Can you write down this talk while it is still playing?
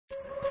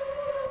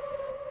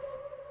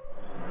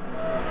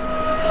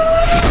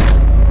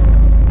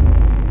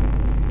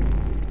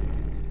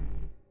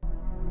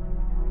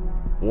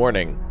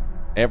Warning,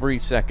 every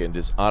second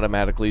is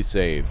automatically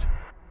saved.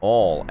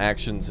 All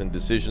actions and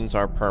decisions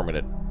are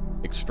permanent.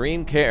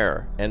 Extreme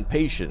care and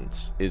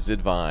patience is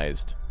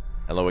advised.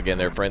 Hello again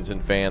there, friends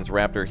and fans.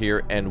 Raptor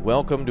here, and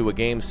welcome to a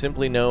game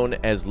simply known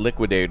as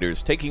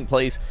Liquidators, taking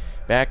place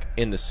back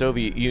in the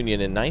Soviet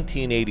Union in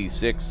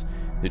 1986.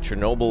 The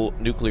Chernobyl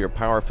nuclear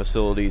power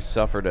facility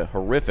suffered a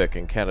horrific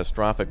and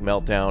catastrophic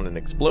meltdown and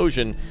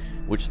explosion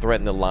which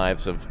threatened the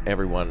lives of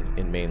everyone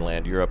in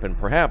mainland Europe and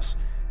perhaps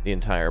the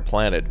entire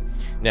planet.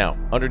 Now,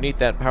 underneath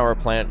that power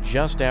plant,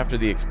 just after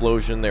the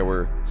explosion, there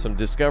were some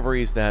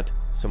discoveries that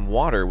some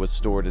water was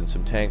stored in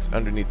some tanks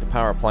underneath the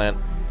power plant,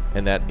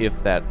 and that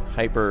if that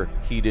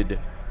hyperheated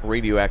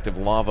radioactive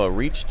lava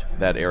reached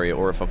that area,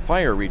 or if a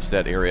fire reached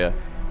that area,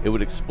 it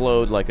would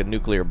explode like a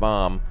nuclear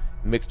bomb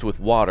mixed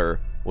with water,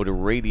 would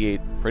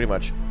irradiate pretty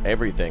much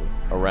everything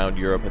around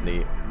Europe and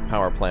the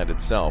power plant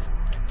itself.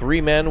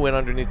 3 men went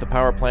underneath the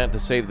power plant to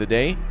save the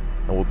day,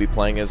 and we'll be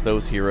playing as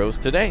those heroes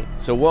today.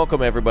 So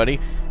welcome, everybody.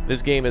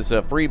 This game is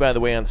free, by the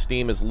way, on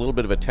Steam. Is a little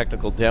bit of a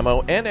technical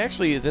demo, and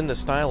actually is in the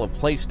style of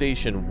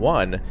PlayStation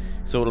 1,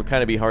 so it'll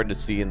kind of be hard to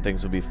see and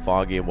things will be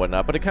foggy and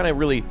whatnot, but it kind of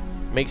really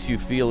makes you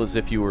feel as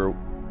if you were,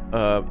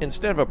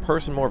 instead of a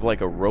person, more of like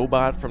a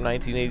robot from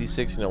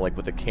 1986, you know, like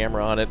with a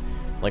camera on it,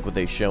 like what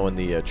they show in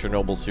the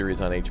Chernobyl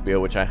series on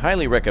HBO, which I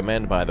highly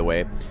recommend, by the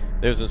way.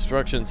 There's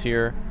instructions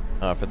here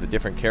for the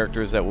different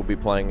characters that we'll be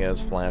playing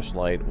as: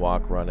 flashlight,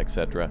 walk, run,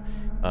 etc.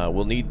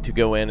 We'll need to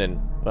go in and,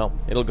 well,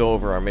 it'll go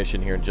over our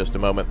mission here in just a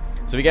moment.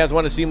 So if you guys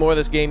want to see more of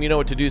this game, you know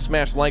what to do.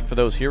 Smash like for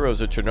those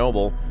heroes of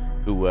Chernobyl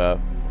who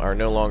are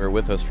no longer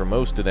with us, for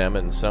most of them,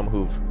 and some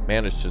who've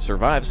managed to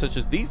survive, such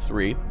as these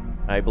 3.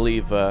 I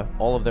believe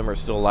all of them are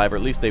still alive, or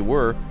at least they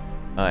were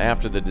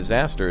after the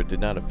disaster. It did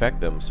not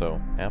affect them,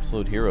 so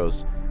absolute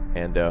heroes.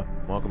 And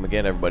welcome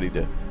again, everybody,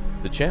 to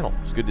the channel.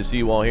 It's good to see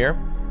you all here.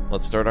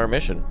 Let's start our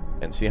mission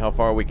and see how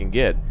far we can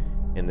get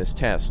in this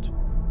test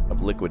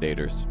of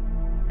Liquidators.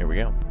 Here we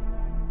go.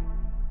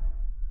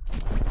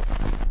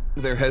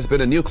 There has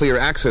been a nuclear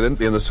accident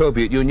in the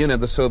Soviet Union,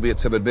 and the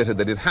Soviets have admitted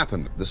that it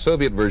happened. The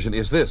Soviet version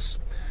is this: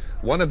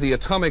 one of the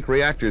atomic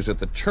reactors at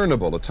the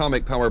Chernobyl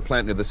atomic power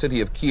plant near the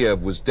city of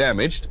Kiev was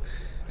damaged,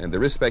 and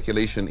there is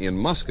speculation in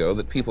Moscow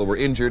that people were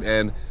injured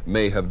and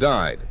may have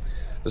died.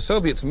 The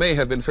Soviets may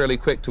have been fairly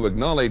quick to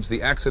acknowledge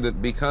the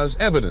accident because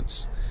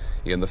evidence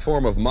in the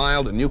form of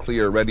mild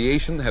nuclear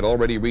radiation had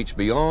already reached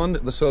beyond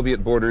the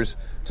Soviet borders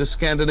to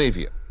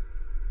Scandinavia.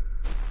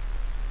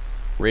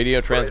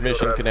 Radio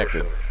transmission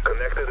connected.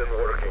 Connected and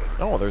working.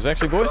 Oh, there's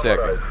actually voice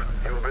acting.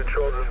 You've been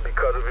chosen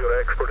because of your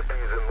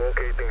expertise in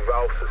locating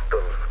valve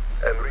systems,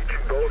 and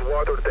reaching those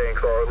water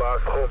tanks are our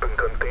last hope in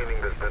containing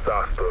this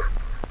disaster.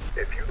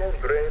 If you don't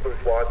drain those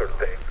water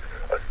tanks,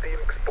 a steam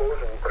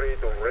explosion will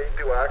create a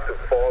radioactive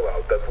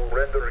fallout that will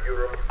render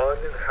Europe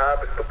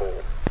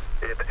uninhabitable.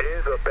 It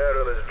is a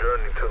perilous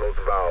journey to those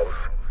valves,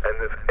 and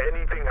if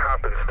anything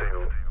happens to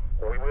you,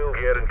 we will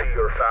guarantee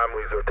your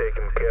families are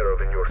taken care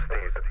of in your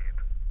stead.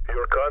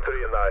 Your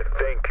country and I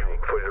thank you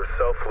for your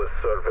selfless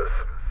service.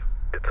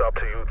 It's up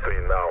to you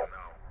 3 now.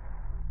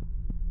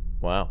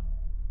 Wow.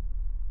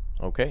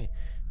 Okay.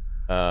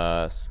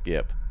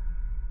 Skip.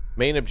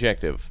 Main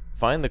objective: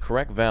 find the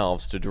correct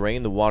valves to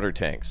drain the water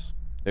tanks.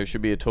 There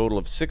should be a total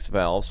of 6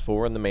 valves,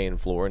 4 in the main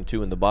floor and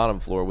 2 in the bottom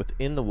floor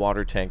within the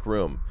water tank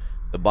room.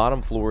 The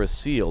bottom floor is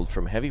sealed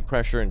from heavy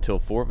pressure until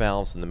 4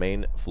 valves in the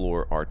main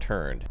floor are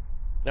turned.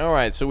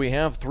 Alright, so we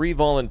have 3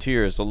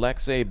 volunteers: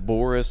 Alexei,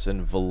 Boris,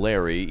 and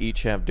Valery.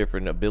 Each have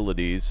different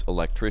abilities: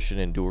 electrician,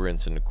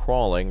 endurance, and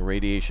crawling.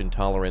 Radiation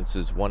tolerance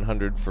is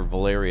 100 for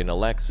Valery and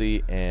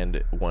Alexei,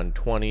 and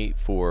 120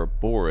 for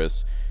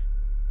Boris.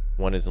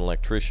 One is an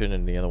electrician,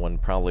 and the other one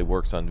probably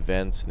works on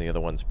vents, and the other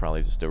one's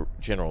probably just a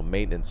general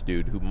maintenance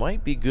dude who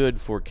might be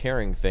good for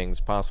carrying things,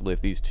 possibly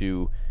if these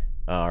 2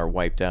 are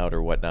wiped out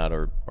or whatnot,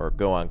 or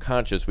go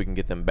unconscious. We can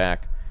get them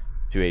back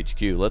to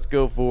HQ. Let's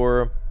go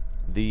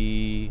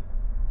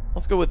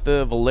with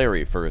the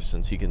Valery first,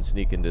 since he can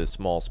sneak into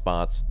small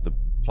spots. The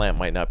plant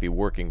might not be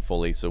working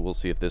fully, so we'll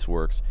see if this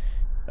works.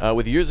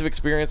 With years of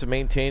experience of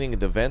maintaining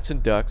the vents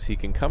and ducts, he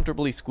can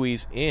comfortably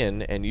squeeze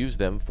in and use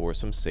them for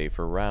some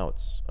safer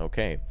routes.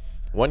 Okay.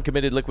 1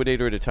 committed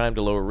liquidator at a time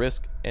to lower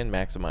risk and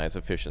maximize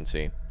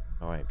efficiency.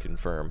 Alright,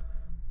 confirm.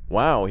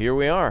 Wow, here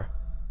we are.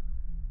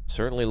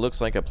 Certainly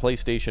looks like a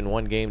PlayStation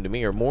 1 game to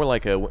me, or more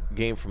like a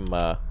game from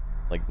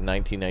like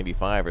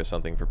 1995 or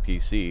something for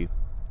PC.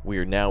 We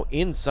are now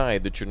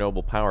inside the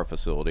Chernobyl power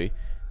facility.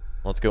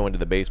 Let's go into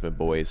the basement,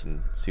 boys,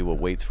 and see what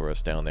waits for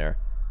us down there.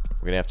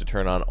 We're going to have to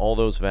turn on all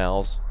those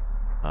valves.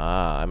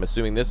 I'm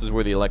assuming this is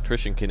where the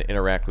electrician can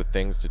interact with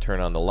things to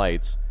turn on the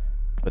lights.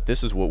 But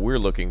this is what we're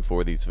looking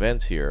for, these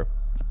vents here.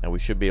 And we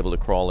should be able to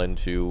crawl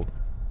into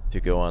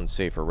to go on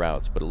safer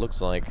routes. But it looks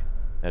like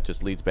that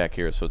just leads back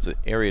here. So it's an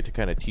area to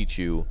kind of teach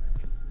you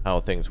how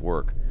things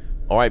work.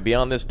 Alright,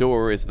 beyond this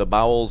door is the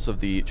bowels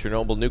of the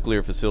Chernobyl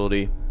nuclear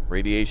facility.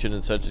 Radiation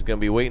and such is going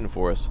to be waiting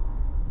for us.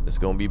 It's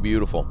going to be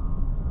beautiful.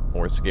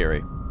 Or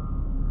scary.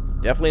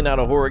 Definitely not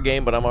a horror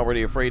game, but I'm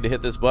already afraid to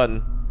hit this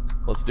button.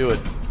 Let's do it.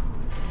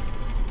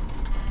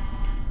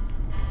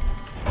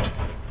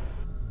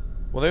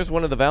 Well, there's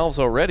one of the valves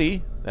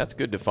already. That's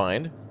good to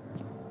find.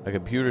 A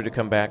computer to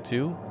come back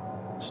to.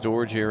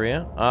 Storage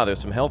area. Ah, there's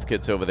some health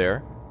kits over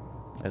there.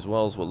 As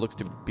well as what looks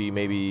to be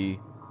maybe...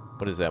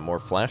 What is that? More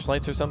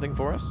flashlights or something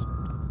for us?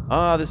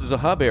 Ah, this is a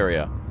hub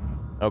area.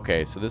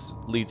 Okay, so this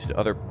leads to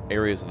other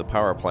areas of the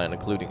power plant,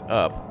 including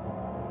up,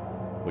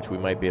 which we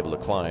might be able to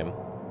climb.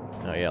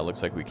 Oh yeah,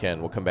 looks like we can.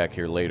 We'll come back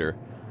here later.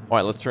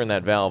 Alright, let's turn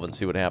that valve and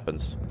see what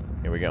happens.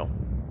 Here we go.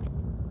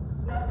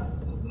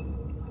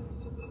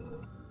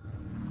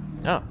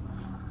 Ah,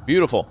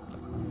 beautiful.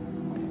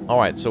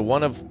 Alright, so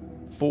one of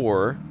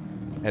 4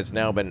 has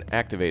now been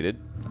activated.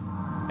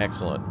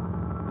 Excellent.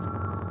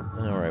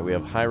 Alright, we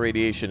have high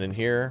radiation in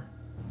here.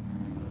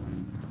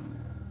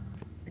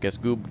 I guess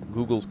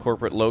Google's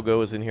corporate logo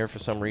is in here for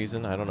some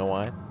reason. I don't know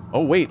why.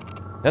 Oh, wait.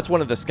 That's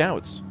one of the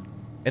scouts.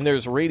 And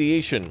there's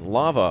radiation,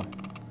 lava.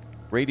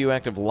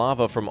 Radioactive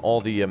lava from all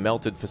the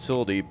melted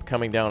facility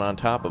coming down on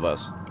top of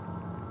us.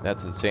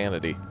 That's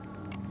insanity.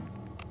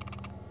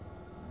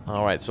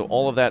 Alright, so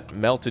all of that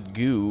melted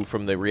goo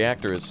from the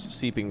reactor is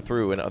seeping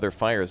through and other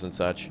fires and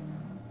such.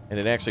 And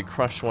it actually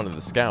crushed one of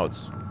the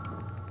scouts.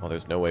 Well,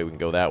 there's no way we can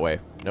go that way.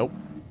 Nope.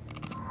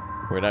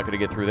 We're not going to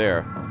get through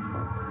there.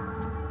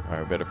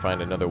 Alright, we better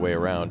find another way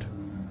around.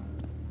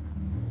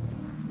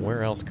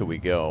 Where else could we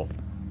go?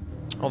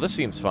 Oh, this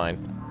seems fine.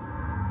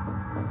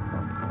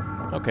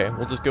 Okay,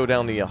 we'll just go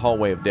down the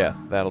hallway of death.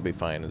 That'll be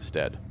fine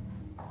instead.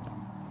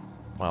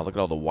 Wow, look at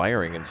all the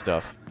wiring and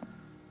stuff.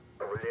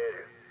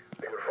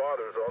 Your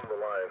father's on the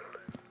line.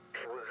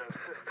 He was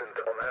insistent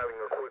on having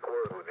a quick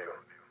word with you.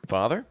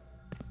 Father?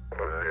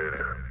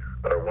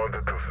 I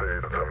wanted to say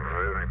that I'm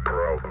very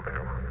proud of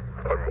you.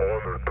 I'm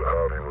honored to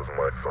have you as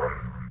my son.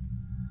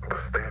 The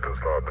state does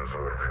not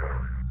deserve you.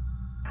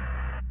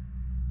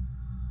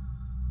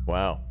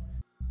 Wow.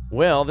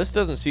 Well, this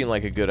doesn't seem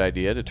like a good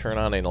idea to turn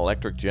on an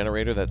electric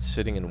generator that's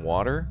sitting in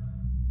water.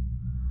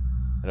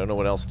 I don't know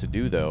what else to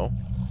do, though.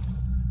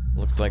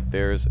 Looks like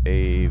there's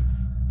a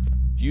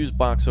fuse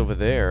box over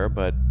there,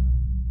 but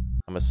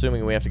I'm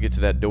assuming we have to get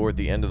to that door at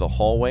the end of the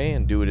hallway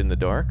and do it in the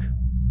dark.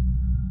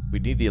 We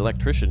need the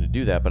electrician to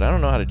do that, but I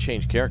don't know how to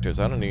change characters.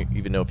 I don't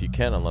even know if you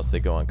can unless they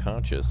go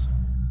unconscious.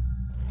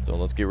 So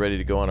let's get ready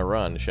to go on a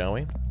run, shall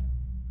we?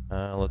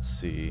 Let's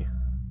see.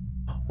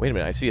 Wait a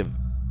minute, I see a...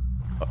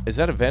 Is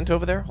that a vent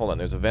over there? Hold on,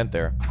 there's a vent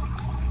there.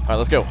 Alright,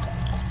 let's go.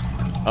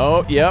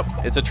 Oh, yep,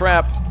 it's a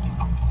trap.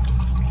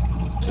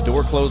 The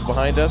door closed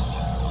behind us.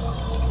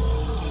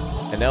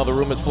 And now the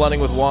room is flooding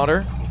with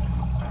water.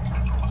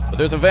 But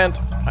there's a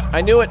vent.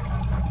 I knew it.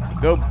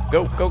 Go,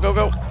 go, go, go,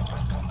 go.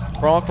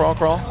 Crawl, crawl,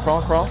 crawl,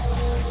 crawl, crawl.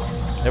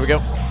 There we go.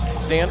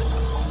 Stand.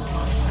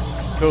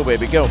 Go,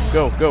 baby, go,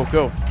 go, go,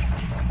 go.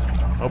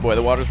 Oh boy,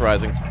 the water's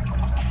rising.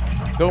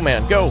 Go,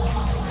 man, go.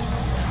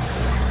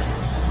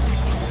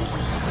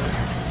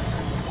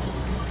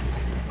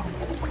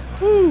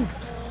 Whew.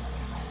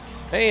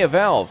 Hey, a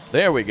valve.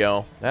 There we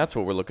go. That's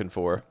what we're looking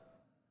for.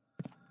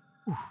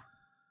 Whew.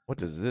 What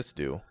does this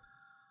do?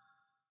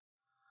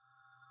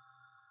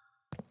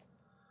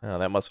 Oh,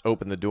 that must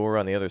open the door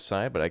on the other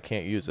side, but I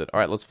can't use it.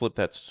 Alright, let's flip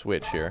that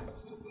switch here.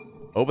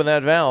 Open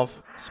that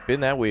valve.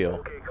 Spin that wheel.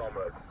 Okay,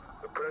 comrade.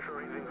 The pressure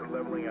readings are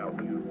leveling out.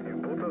 You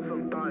put us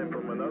some time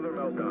from another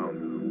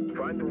meltdown.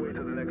 Find a way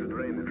to the next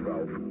drainage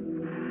valve.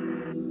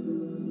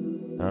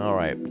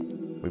 Alright.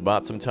 We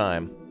bought some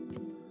time.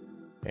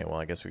 Okay, well,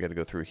 I guess we gotta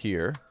go through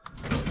here.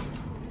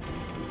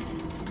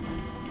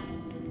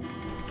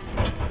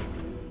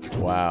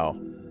 Wow.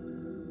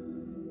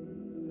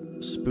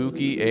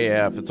 Spooky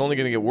AF. It's only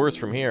gonna get worse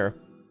from here.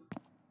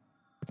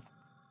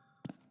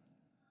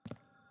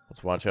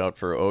 Let's watch out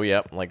for, oh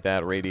yep, like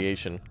that,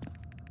 radiation.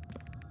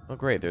 Oh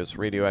great, there's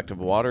radioactive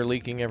water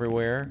leaking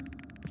everywhere.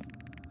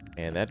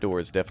 And that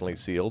door is definitely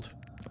sealed.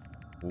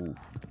 Ooh.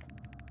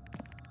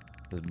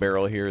 This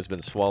barrel here has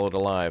been swallowed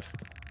alive.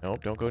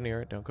 Nope, don't go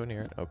near it, don't go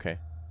near it. Okay.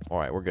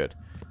 Alright, we're good.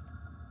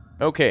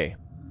 Okay.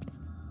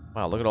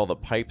 Wow, look at all the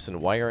pipes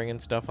and wiring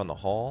and stuff on the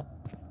hall.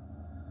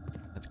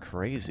 That's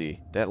crazy.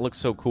 That looks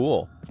so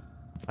cool.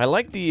 I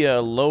like the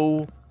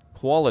low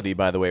quality,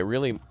 by the way. It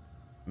really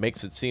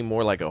makes it seem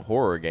more like a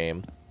horror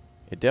game.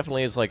 It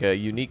definitely is like a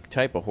unique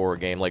type of horror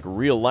game, like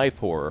real-life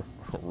horror.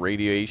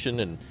 Radiation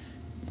and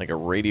like a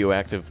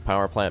radioactive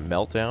power plant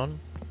meltdown.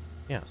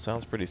 Yeah,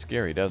 sounds pretty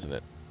scary, doesn't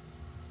it?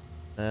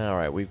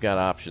 Alright, we've got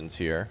options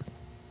here.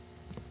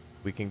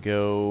 We can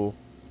go...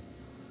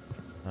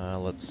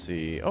 let's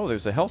see. Oh,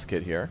 there's a health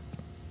kit here.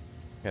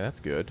 Okay, that's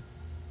good.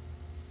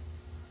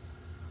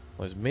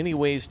 Well, there's many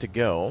ways to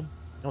go.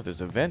 Oh,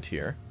 there's a vent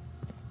here.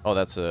 Oh,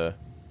 that's a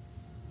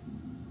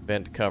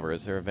vent cover.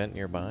 Is there a vent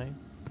nearby?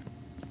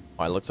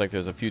 Oh, it looks like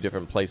there's a few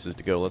different places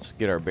to go. Let's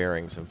get our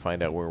bearings and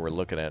find out where we're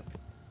looking at.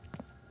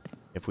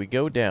 If we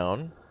go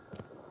down,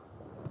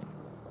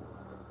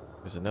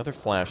 there's another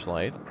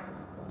flashlight.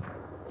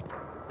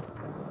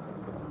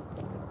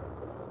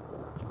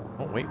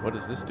 Oh, wait, what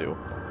does this do?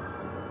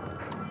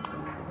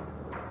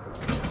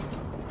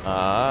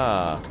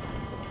 Ah.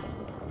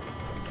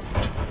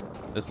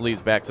 This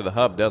leads back to the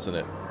hub, doesn't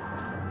it?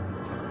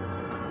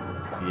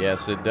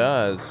 Yes, it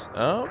does.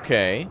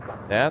 Okay.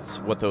 That's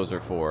what those are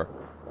for.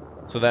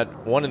 So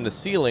that one in the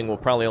ceiling will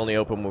probably only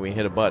open when we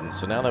hit a button.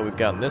 So now that we've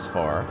gotten this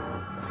far,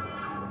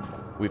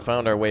 we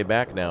found our way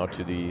back now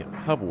to the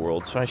hub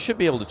world. So I should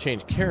be able to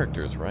change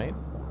characters, right?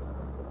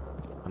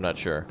 I'm not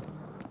sure.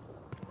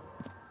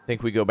 I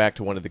think we go back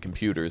to one of the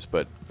computers,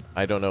 but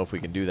I don't know if we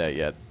can do that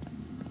yet.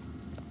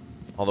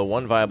 Although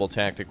one viable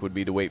tactic would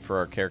be to wait for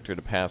our character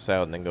to pass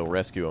out and then go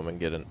rescue him and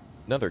get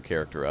another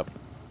character up.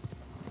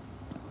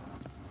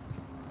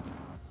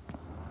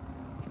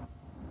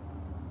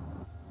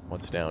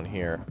 What's down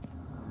here?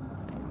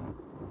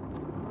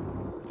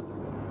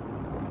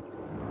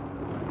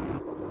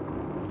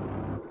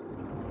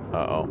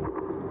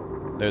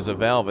 Uh-oh. There's a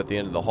valve at the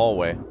end of the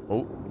hallway.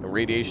 Oh, the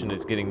radiation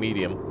is getting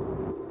medium.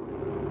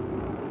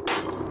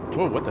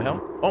 Whoa, what the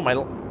hell? Oh,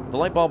 the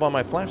light bulb on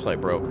my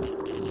flashlight broke.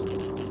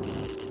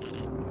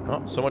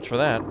 Oh, so much for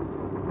that.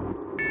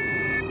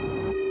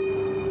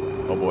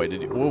 Oh boy,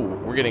 whoa,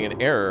 we're getting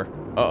an error.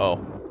 Uh-oh.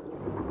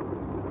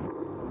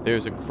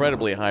 There's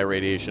incredibly high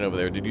radiation over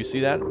there. Did you see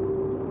that?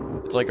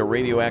 It's like a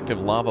radioactive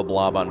lava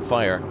blob on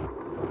fire.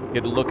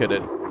 Get a look at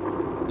it.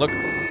 Look.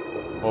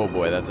 Oh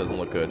boy, that doesn't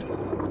look good.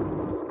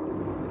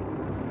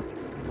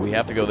 We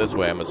have to go this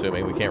way, I'm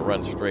assuming. We can't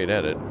run straight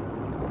at it.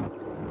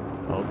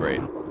 Oh, great.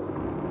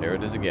 There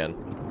it is again.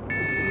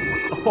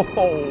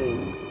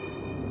 Oh!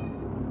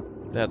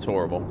 That's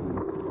horrible.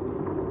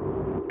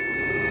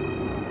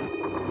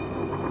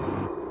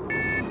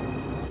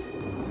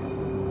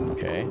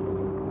 Okay.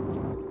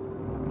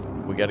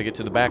 We gotta get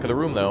to the back of the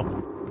room, though.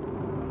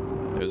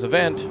 There's a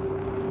vent.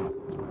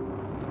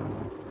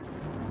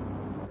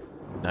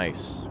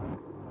 Nice.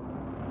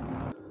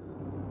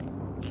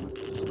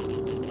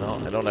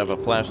 Well, I don't have a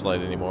flashlight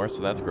anymore,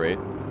 so that's great.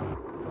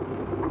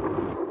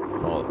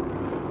 Well,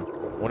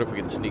 I wonder if we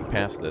can sneak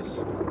past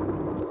this.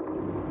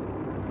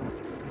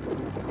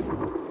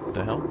 What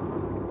the hell?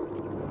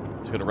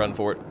 Just gonna run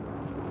for it.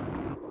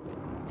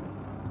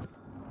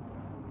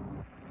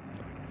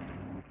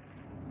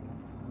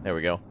 There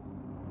we go.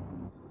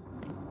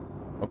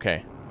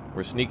 Okay.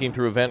 We're sneaking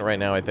through a vent right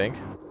now, I think.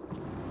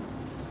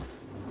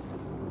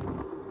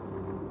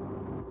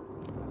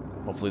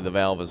 Hopefully the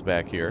valve is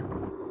back here.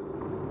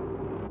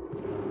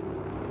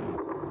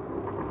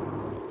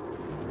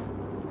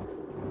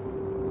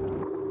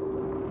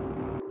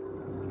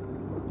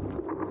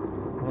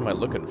 What am I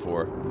looking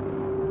for?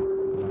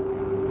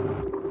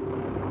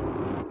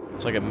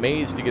 It's like a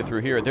maze to get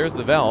through here. There's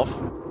the valve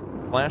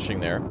flashing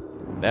there.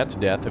 That's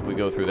death if we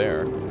go through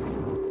there.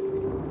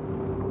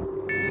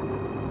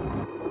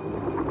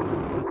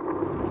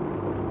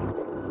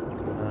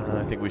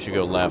 I think we should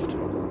go left.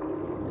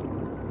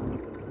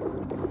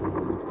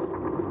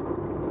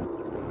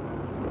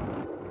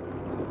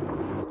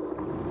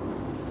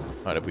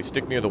 Alright, if we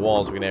stick near the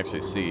walls, we can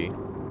actually see.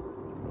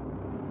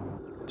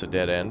 It's a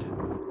dead end.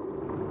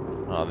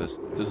 Oh, does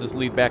this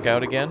lead back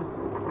out again?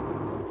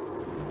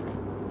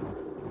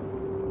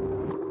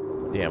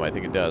 Damn, I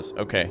think it does.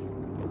 Okay.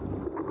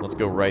 Let's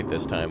go right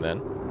this time, then.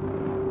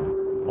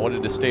 I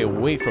wanted to stay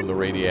away from the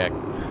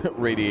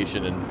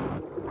radiation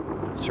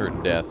and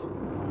certain death.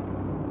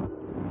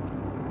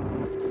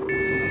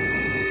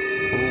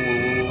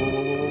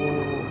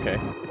 Okay.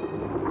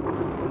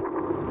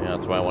 Yeah,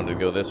 that's why I wanted to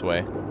go this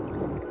way.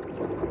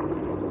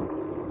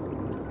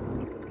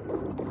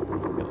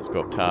 Okay, let's go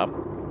up top.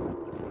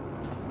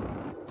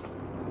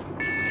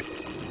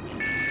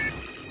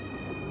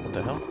 What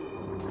the hell?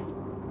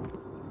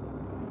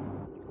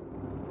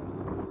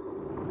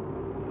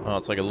 Oh,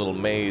 it's like a little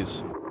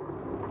maze.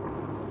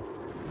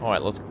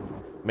 Alright, let's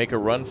make a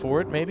run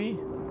for it, maybe?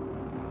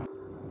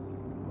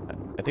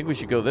 I think we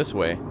should go this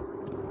way.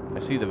 I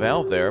see the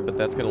valve there, but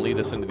that's going to lead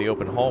us into the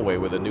open hallway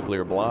where the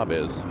nuclear blob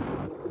is.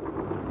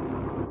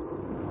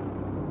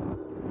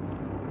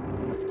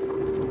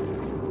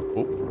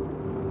 Oh.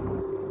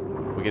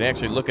 We can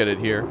actually look at it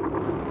here.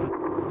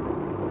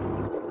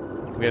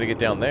 We got to get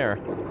down there.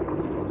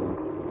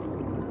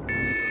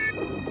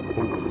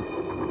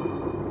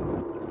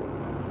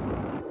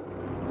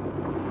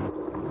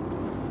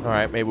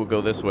 Alright, maybe we'll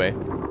go this way.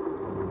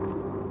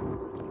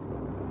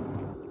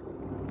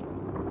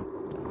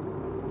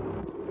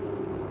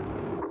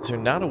 Is there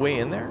not a way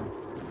in there?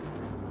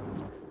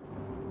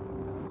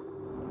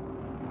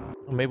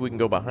 Well, maybe we can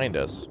go behind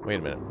us. Wait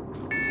a minute.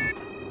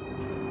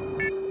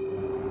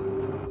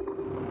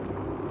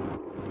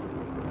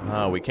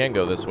 Ah, we can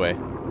go this way.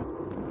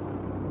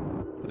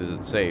 But is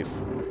it safe?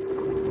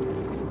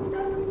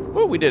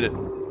 Oh, we did it!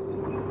 Great,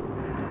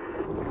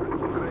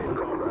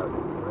 comrade.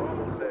 We're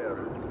almost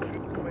there.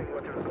 Keep doing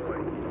what you're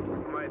doing.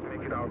 You might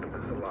make it out of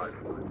this alive.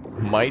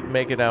 Might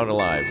make it out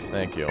alive.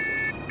 Thank you.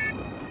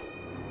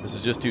 This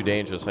is just too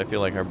dangerous. I feel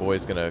like our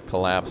boy's gonna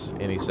collapse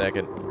any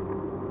second.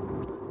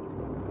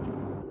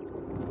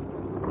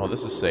 Oh,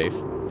 this is safe.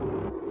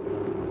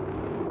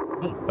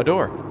 Oh, a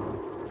door.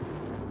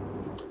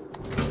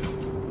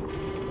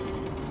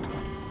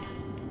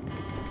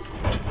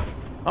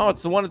 Oh,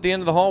 it's the one at the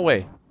end of the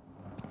hallway.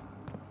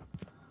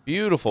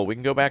 Beautiful. We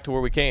can go back to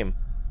where we came.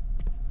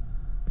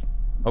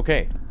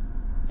 Okay.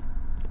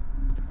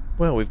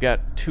 Well, we've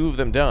got 2 of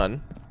them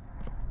done.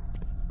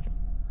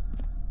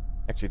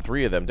 Actually,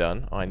 3 of them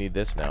done. Oh, I need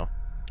this now.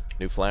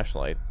 New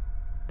flashlight.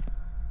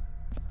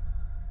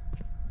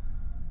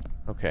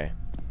 Okay.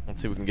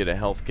 Let's see if we can get a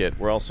health kit.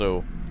 We're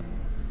also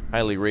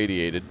highly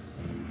radiated.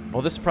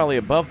 Oh, this is probably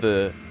above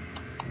the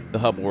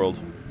hub world.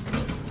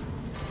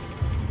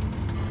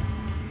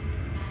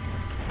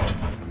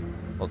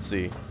 Let's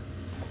see.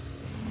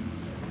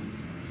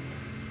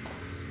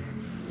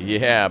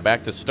 Yeah,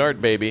 back to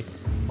start, baby.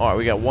 Alright,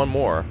 we got 1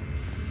 more.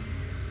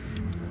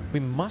 We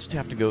must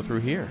have to go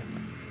through here.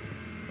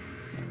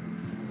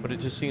 But it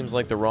just seems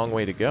like the wrong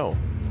way to go.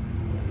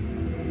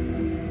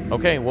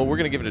 Okay, well, we're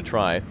going to give it a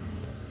try.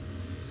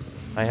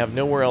 I have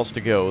nowhere else to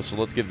go, so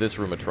let's give this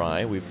room a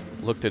try. We've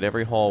looked at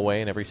every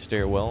hallway and every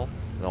stairwell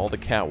and all the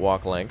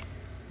catwalk length.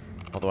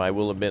 Although I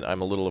will admit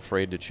I'm a little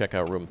afraid to check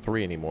out room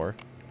 3 anymore.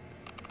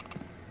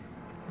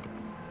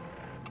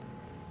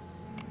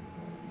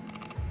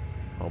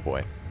 Oh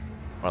boy.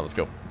 Alright, let's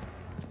go.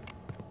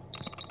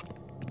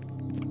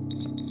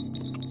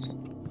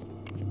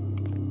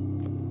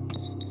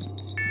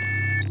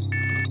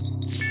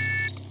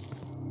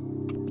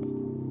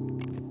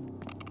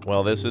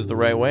 Well, this is the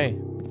right way.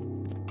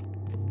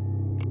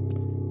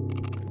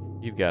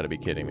 You've got to be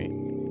kidding me.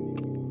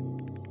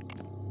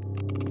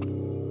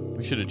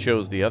 We should have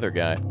chose the other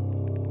guy.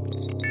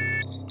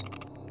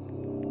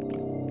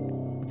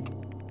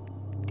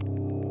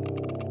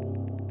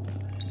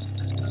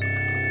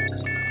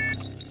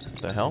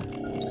 What the hell?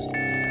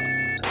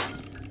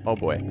 Oh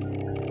boy.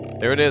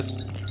 There it is.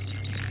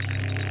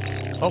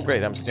 Oh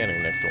great, I'm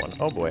standing next to one.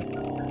 Oh boy.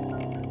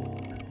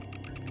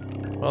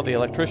 Well, the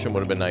electrician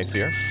would have been nice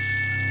here.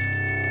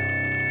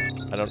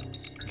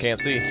 Can't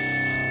see.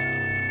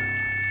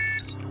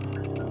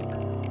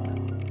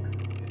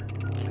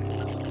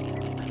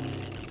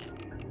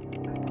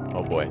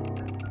 Oh boy.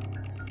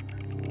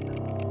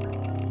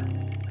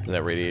 Is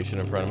that radiation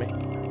in front of me?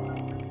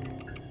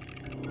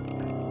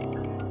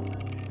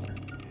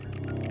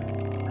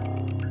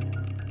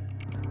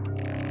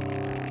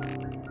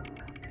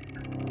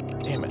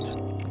 Damn it.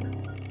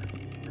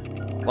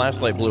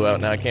 Flashlight blew out,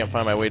 now I can't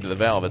find my way to the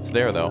valve. It's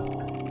there though.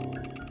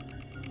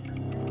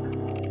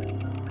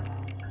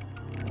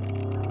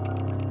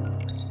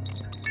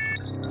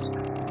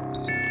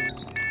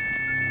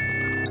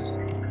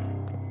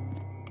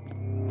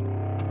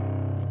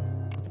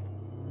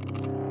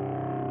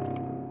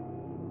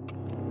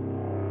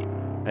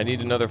 I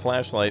need another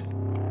flashlight.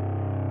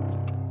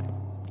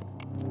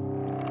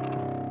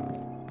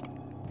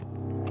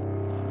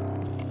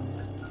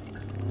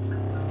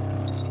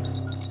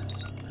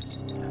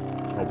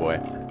 Oh boy.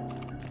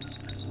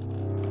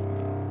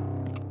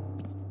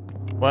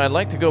 Well, I'd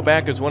like to go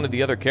back as one of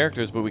the other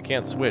characters, but we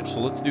can't switch, so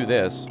let's do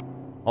this.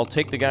 I'll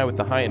take the guy with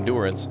the high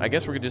endurance. I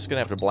guess we're just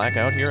gonna have to black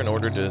out here in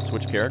order to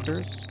switch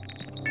characters.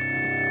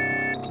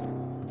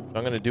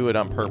 I'm gonna do it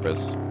on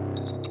purpose.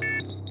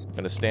 I'm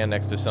going to stand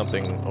next to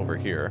something over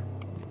here.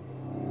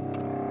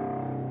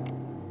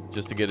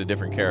 Just to get a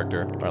different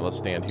character. Alright, let's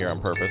stand here on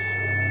purpose.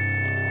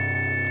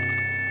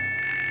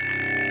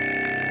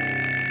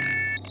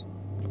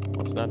 Well,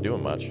 it's not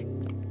doing much.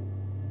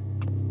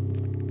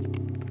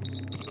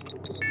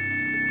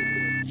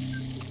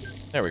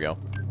 There we go.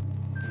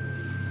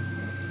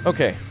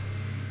 Okay.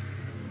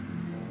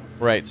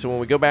 Right, so when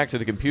we go back to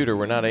the computer,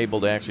 we're not able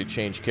to actually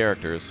change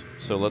characters.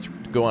 So let's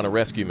go on a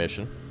rescue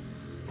mission.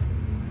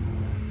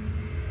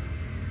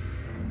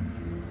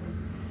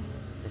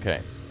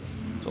 Okay,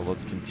 so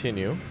let's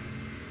continue.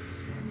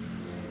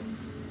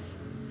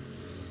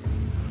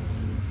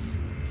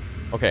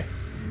 Okay.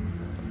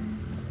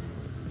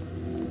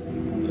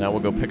 Now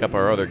we'll go pick up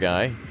our other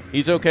guy.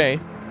 He's okay.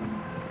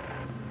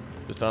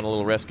 Just on a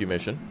little rescue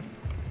mission.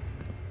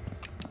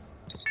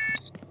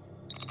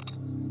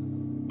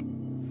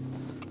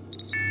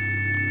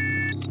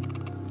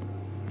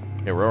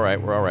 Okay, we're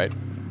alright, we're alright.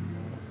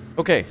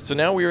 Okay, so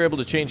now we are able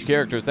to change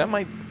characters. That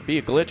might be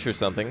a glitch or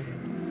something.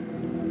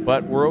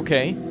 But we're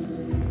okay.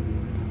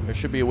 There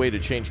should be a way to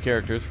change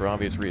characters for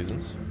obvious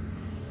reasons.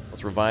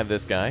 Let's revive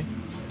this guy.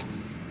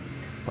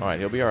 Alright,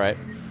 he'll be alright.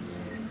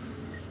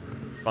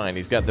 Fine,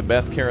 he's got the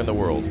best care in the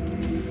world.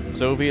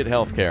 Soviet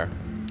Healthcare.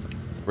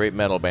 Great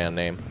metal band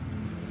name.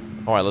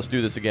 Alright, let's do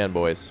this again,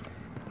 boys.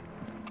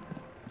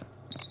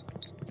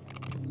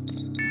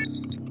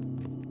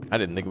 I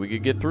didn't think we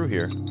could get through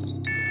here.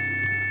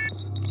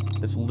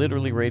 It's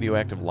literally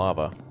radioactive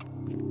lava.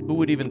 Who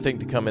would even think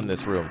to come in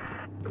this room?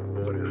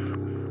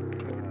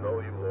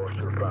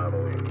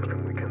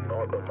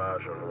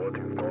 Imagine what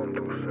you've gone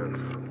through since,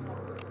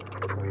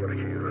 but we are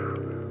here,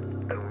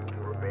 and we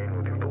will remain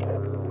with you the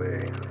whole way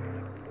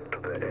to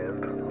the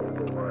end of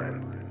the line.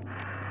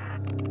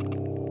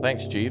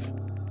 Thanks, Chief.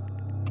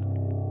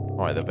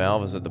 Alright, the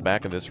valve is at the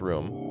back of this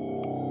room.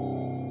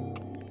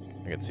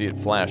 I can see it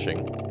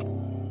flashing.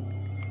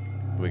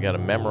 We gotta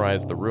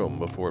memorize the room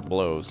before it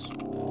blows.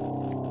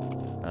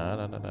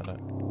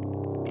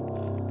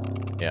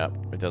 Yeah,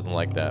 it doesn't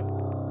like that.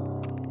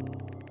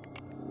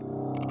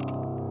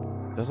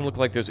 Doesn't look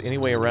like there's any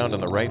way around on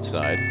the right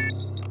side.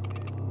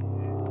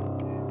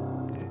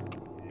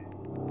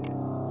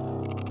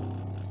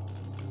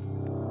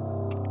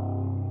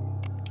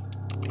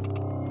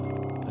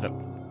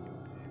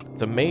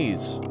 It's a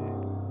maze.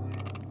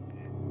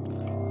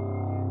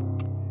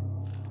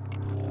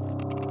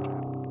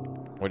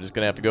 We're just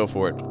gonna have to go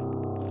for it.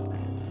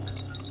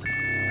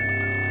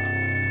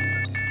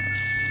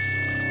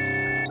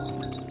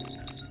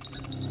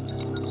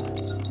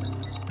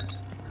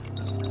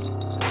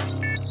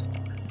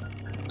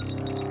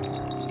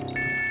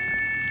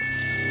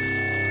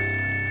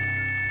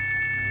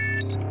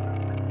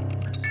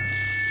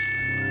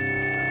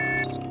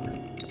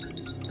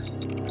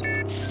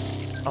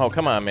 Oh,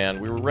 come on,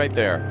 man. We were right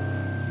there.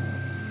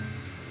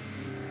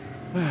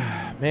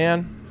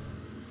 Man.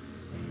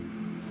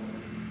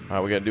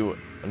 Alright, we gotta do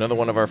another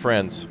one of our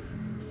friends.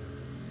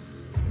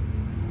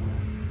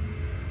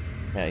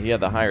 Yeah, he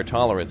had the higher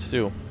tolerance,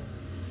 too.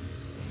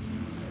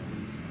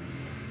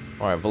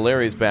 Alright,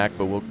 Valeri's back,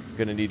 but we're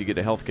gonna need to get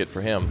a health kit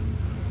for him.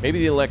 Maybe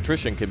the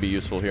electrician can be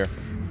useful here.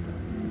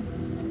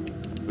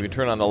 We can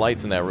turn on the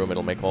lights in that room,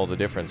 it'll make all the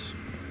difference.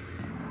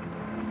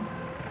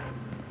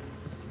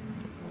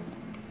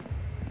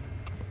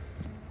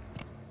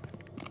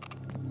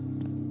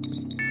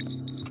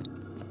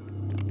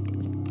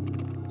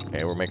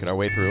 Okay, we're making our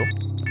way through.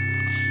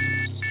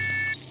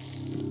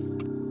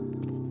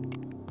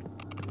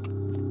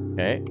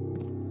 Okay.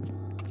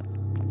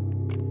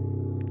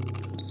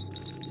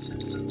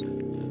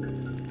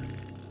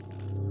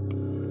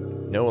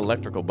 No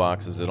electrical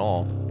boxes at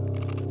all.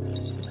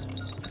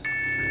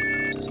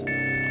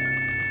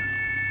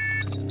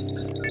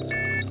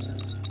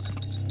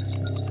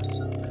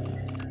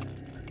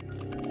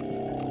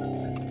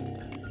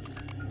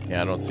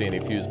 Yeah, I don't see any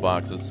fuse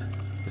boxes.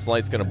 This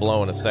light's gonna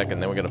blow in a second,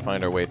 then we're gonna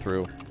find our way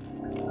through.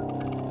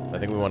 I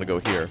think we want to go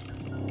here.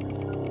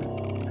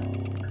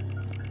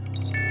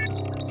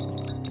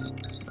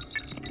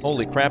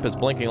 Holy crap, his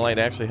blinking light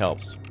actually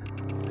helps.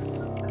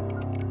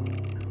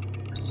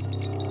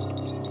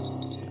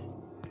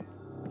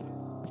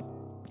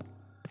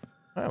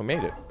 Oh, we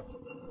made it.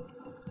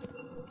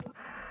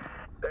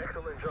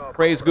 Excellent job.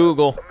 Praise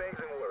Google.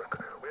 Amazing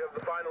work. We have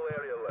the final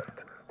area left.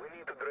 We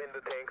need to drain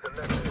the tanks and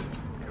that's it.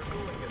 You're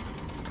doing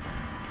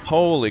it.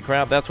 Holy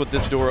crap, that's what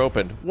this door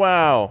opened.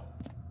 Wow.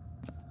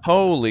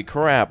 Holy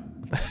crap.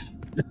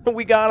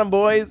 We got him,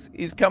 boys.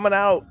 He's coming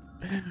out.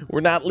 We're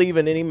not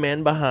leaving any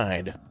men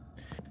behind.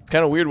 It's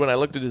kind of weird when I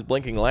looked at his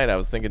blinking light. I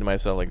was thinking to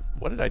myself, like,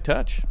 what did I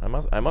touch? I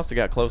must have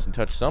got close and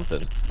touched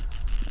something.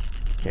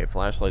 Okay,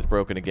 flashlight's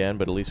broken again,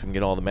 but at least we can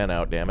get all the men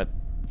out, damn it.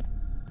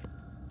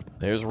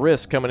 There's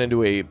risk coming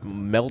into a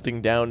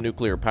melting down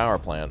nuclear power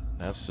plant.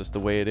 That's just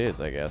the way it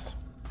is, I guess.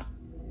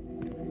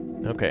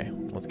 Okay,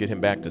 let's get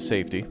him back to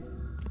safety.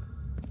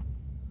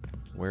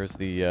 Where's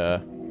the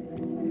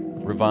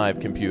revive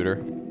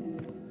computer?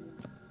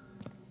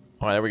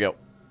 Alright, there we go.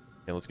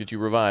 Okay, let's get you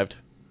revived.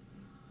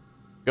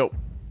 Go.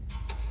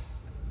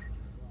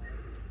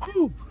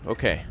 Whew.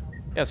 Okay.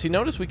 Yeah, see,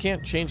 notice we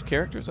can't change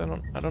characters? I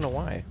don't know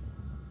why.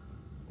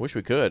 Wish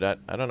we could. I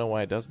don't know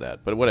why it does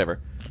that, but whatever.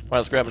 Alright,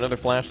 let's grab another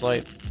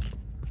flashlight.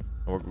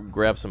 Or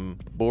grab some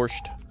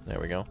borscht.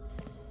 There we go.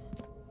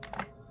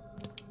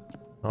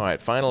 Alright,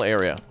 final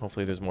area.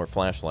 Hopefully there's more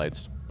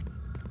flashlights.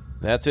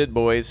 That's it,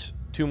 boys.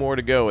 2 more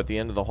to go at the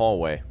end of the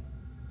hallway.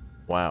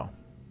 Wow.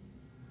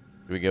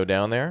 Do we go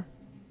down there?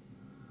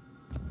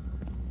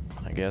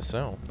 I guess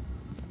so.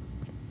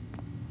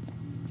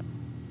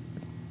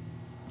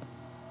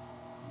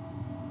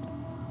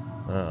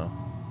 Oh.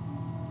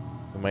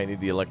 We might need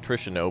the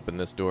electrician to open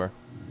this door.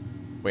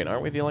 Wait,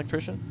 aren't we the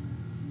electrician?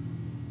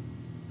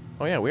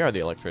 Oh yeah, we are the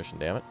electrician,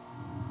 damn it.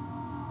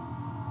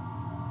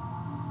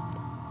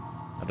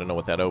 I don't know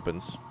what that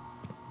opens.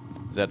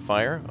 Is that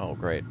fire? Oh,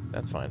 great.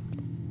 That's fine.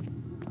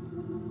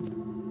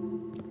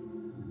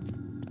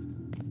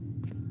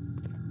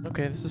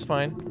 Okay, this is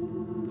fine.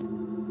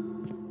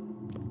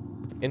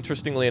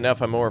 Interestingly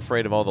enough, I'm more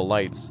afraid of all the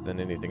lights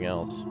than anything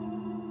else.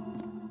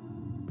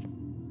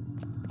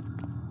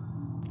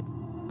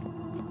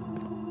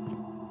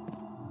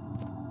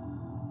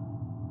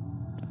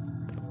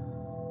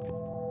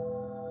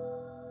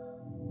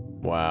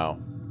 Wow.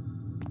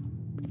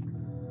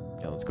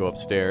 Yeah, let's go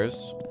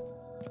upstairs.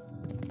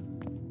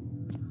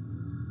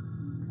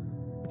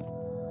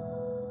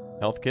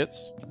 Health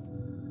kits.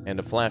 And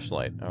a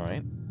flashlight.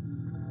 Alright.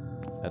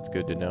 That's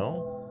good to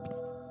know.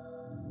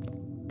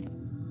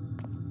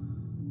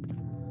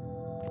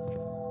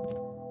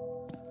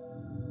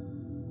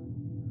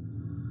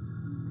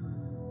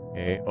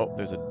 Okay. Oh,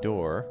 there's a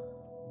door.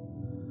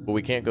 But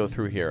we can't go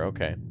through here.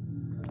 Okay.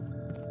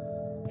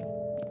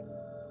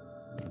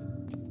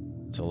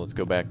 So let's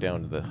go back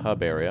down to the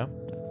hub area.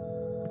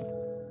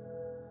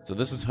 So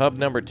this is hub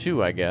number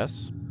 2, I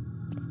guess.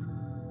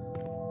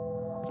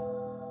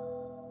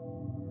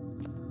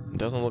 It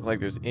doesn't look like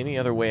there's any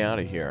other way out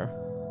of here.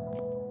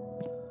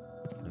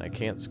 And I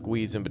can't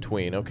squeeze in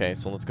between. Okay,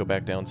 so let's go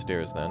back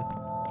downstairs then.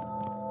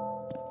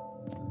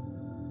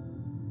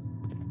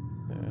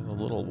 There's a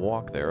little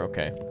walk there.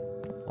 Okay.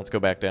 Let's go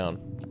back down.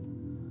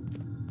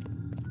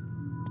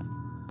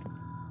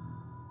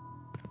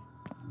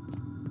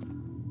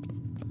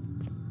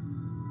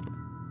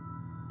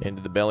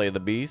 Into the belly of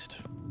the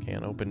beast.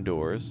 Can't open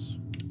doors.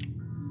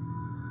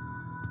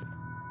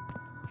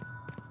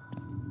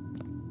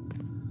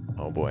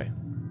 Oh boy.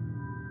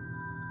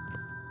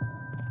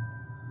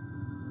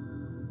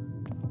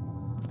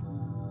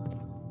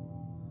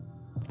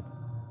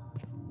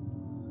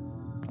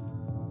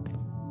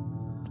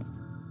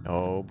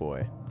 Oh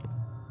boy.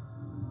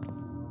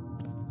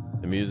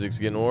 The music's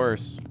getting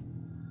worse.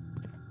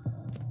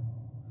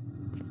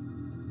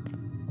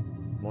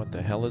 What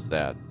the hell is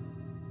that?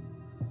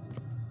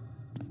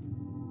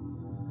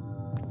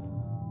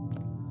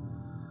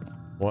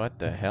 What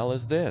the hell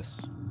is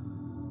this?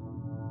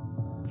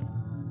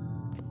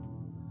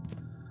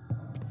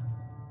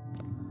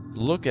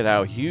 Look at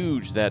how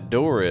huge that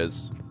door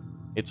is.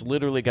 It's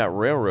literally got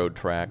railroad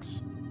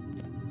tracks.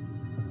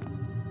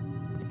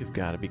 You've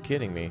got to be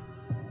kidding me.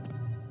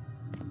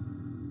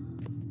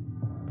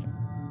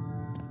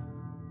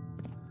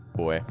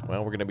 Boy,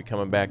 well, we're going to be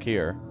coming back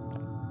here.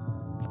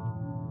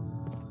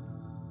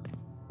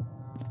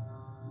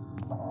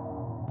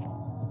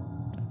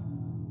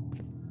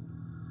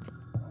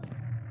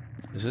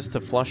 Is this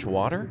to flush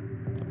water?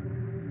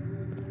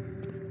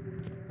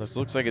 This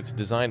looks like it's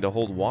designed to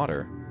hold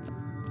water.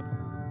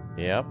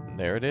 Yep,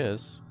 there it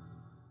is.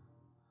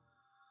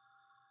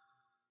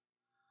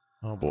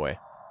 Oh boy.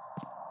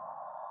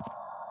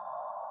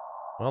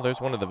 Well,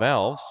 there's one of the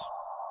valves.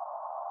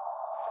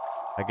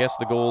 I guess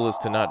the goal is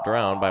to not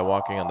drown by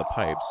walking on the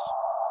pipes.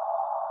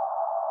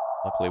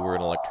 Luckily, we're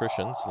an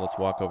electrician, so let's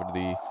walk over to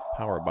the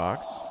power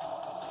box.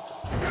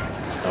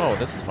 Oh,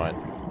 this is fine.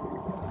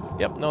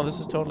 Yep, no, this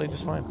is totally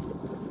just fine.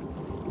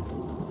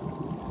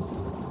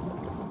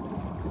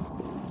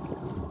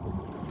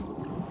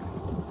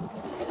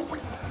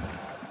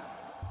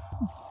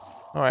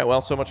 Alright,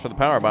 well, so much for the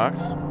power box.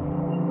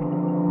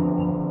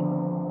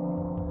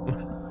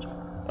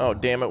 Oh,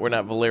 damn it, we're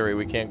not Valeri.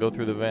 We can't go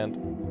through the vent.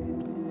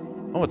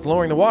 Oh, it's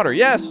lowering the water.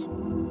 Yes!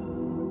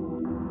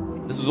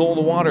 This is all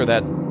the water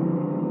that,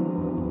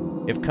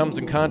 if it comes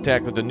in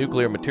contact with the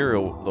nuclear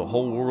material, the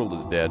whole world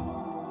is dead.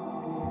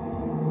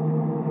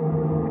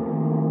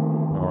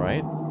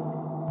 Alright.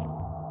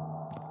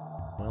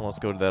 Well, let's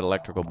go to that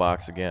electrical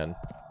box again.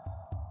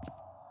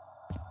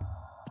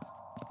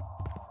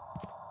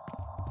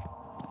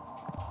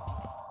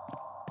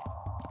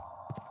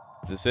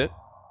 Is this it?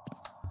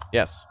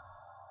 Yes.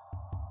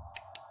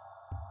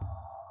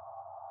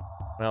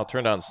 Well,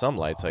 turned on some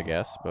lights, I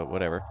guess, but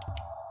whatever.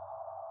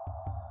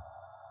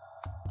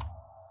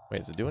 Wait,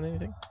 is it doing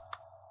anything?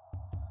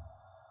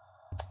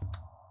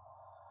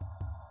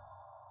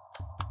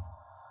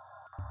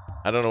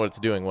 I don't know what it's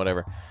doing,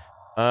 whatever.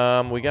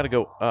 We gotta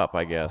go up,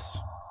 I guess.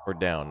 Or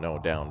down. No,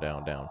 down,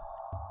 down, down.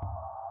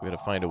 We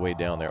gotta find a way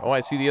down there. Oh, I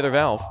see the other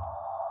valve.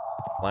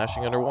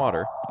 Flashing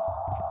underwater.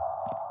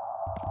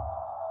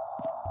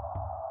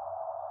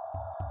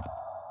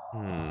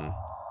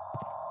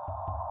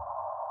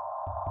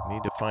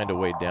 Need to find a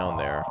way down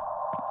there.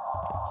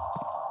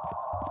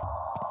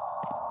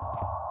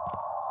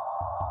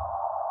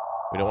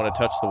 We don't want to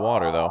touch the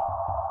water, though.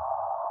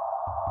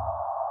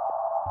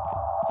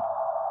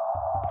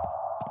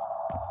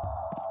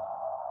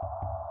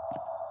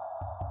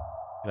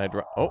 Can I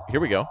drop? Oh, here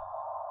we go.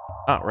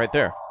 Ah, right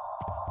there.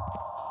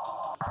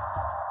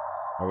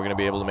 Are we going to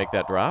be able to make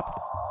that drop?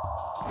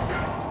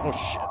 Oh,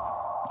 shit.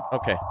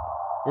 Okay.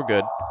 We're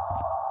good.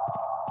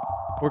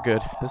 We're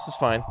good. This is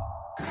fine.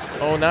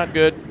 Oh, not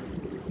good.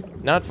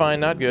 Not fine,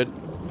 not good.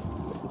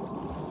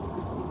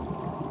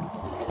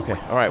 Okay,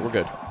 alright, we're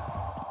good.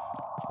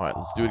 Alright,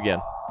 let's do it again.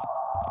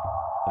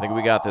 I think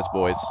we got this,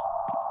 boys.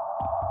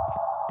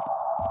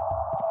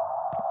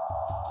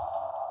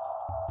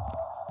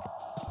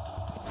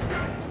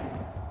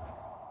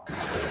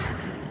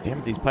 Damn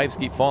it, these pipes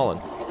keep falling.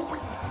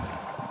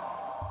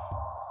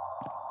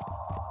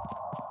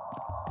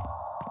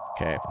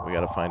 Okay, we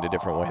gotta find a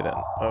different way then.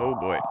 Oh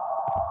boy.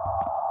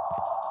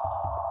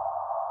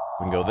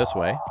 We can go this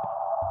way.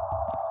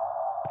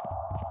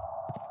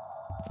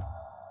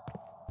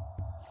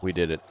 We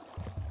did it.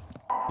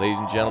 Ladies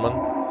and gentlemen,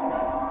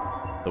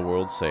 the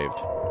world's saved.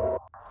 You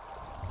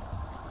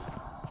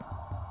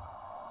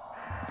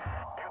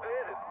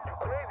did it! You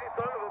crazy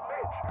son of a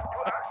bitch!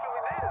 You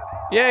actually did it!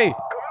 Yay!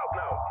 Come out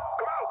now!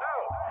 Come out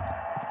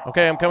now!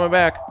 Okay, I'm coming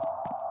back.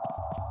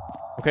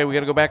 Okay, we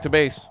gotta go back to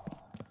base.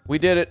 We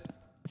did it.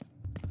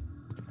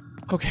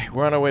 Okay,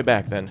 we're on our way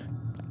back then.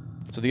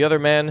 So the other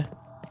men,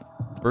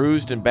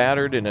 bruised and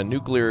battered in a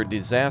nuclear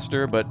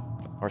disaster, but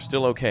are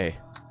still okay.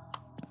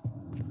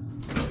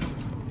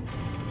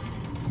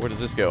 Where does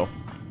this go?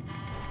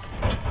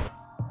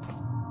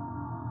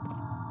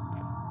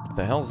 What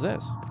the hell is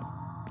this?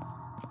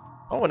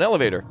 Oh, an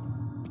elevator.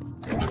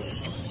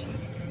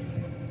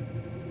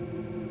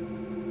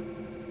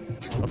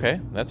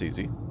 Okay, that's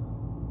easy.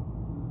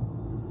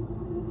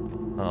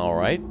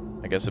 Alright.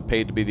 I guess it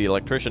paid to be the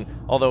electrician.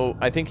 Although,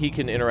 I think he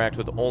can interact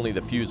with only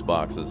the fuse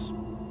boxes.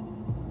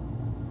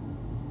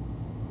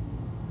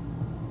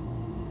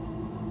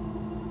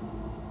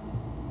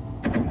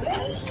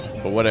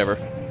 But whatever.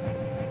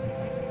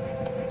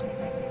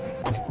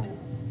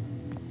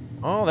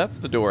 Oh, that's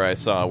the door I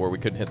saw where we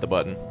couldn't hit the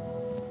button.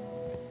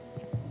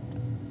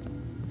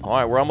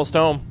 Alright, we're almost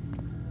home.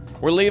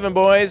 We're leaving,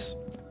 boys.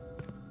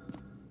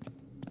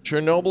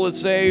 Chernobyl is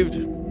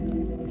saved.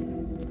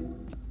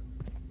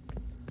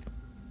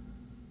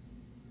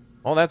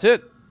 Oh, that's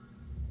it.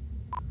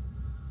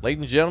 Ladies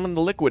and gentlemen,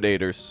 the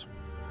Liquidators.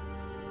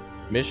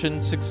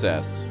 Mission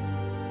success.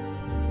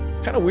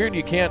 Kind of weird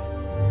you can't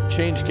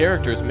change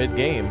characters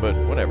mid-game, but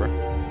whatever.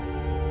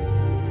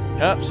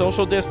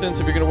 Social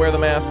distance if you're going to wear the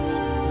masks.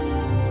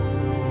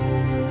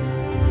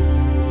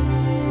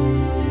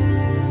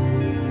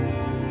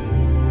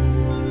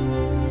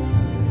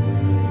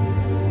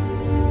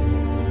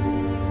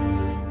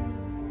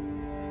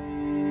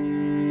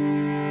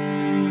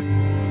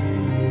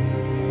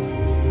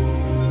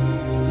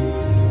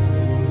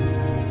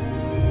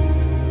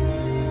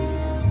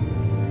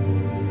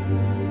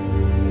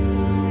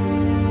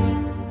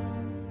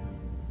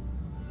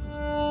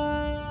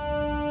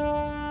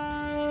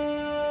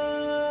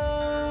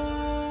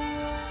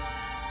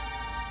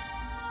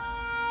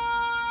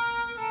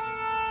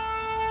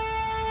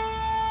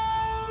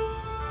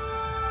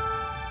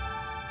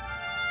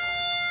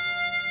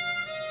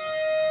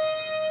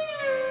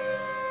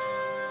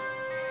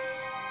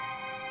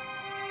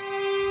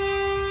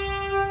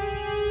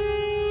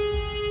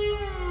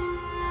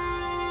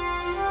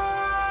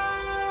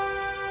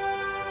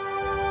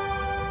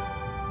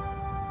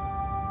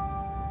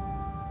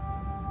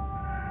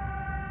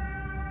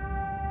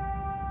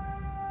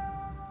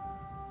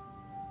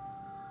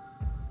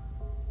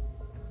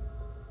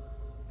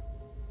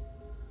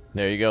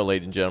 There you go,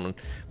 ladies and gentlemen.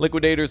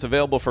 Liquidators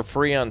available for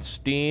free on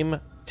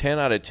Steam. 10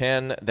 out of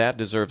 10. That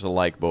deserves a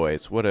like,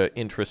 boys. What an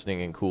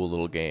interesting and cool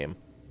little game.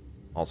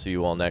 I'll see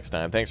you all next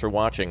time. Thanks for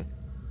watching.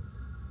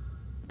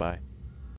 Bye.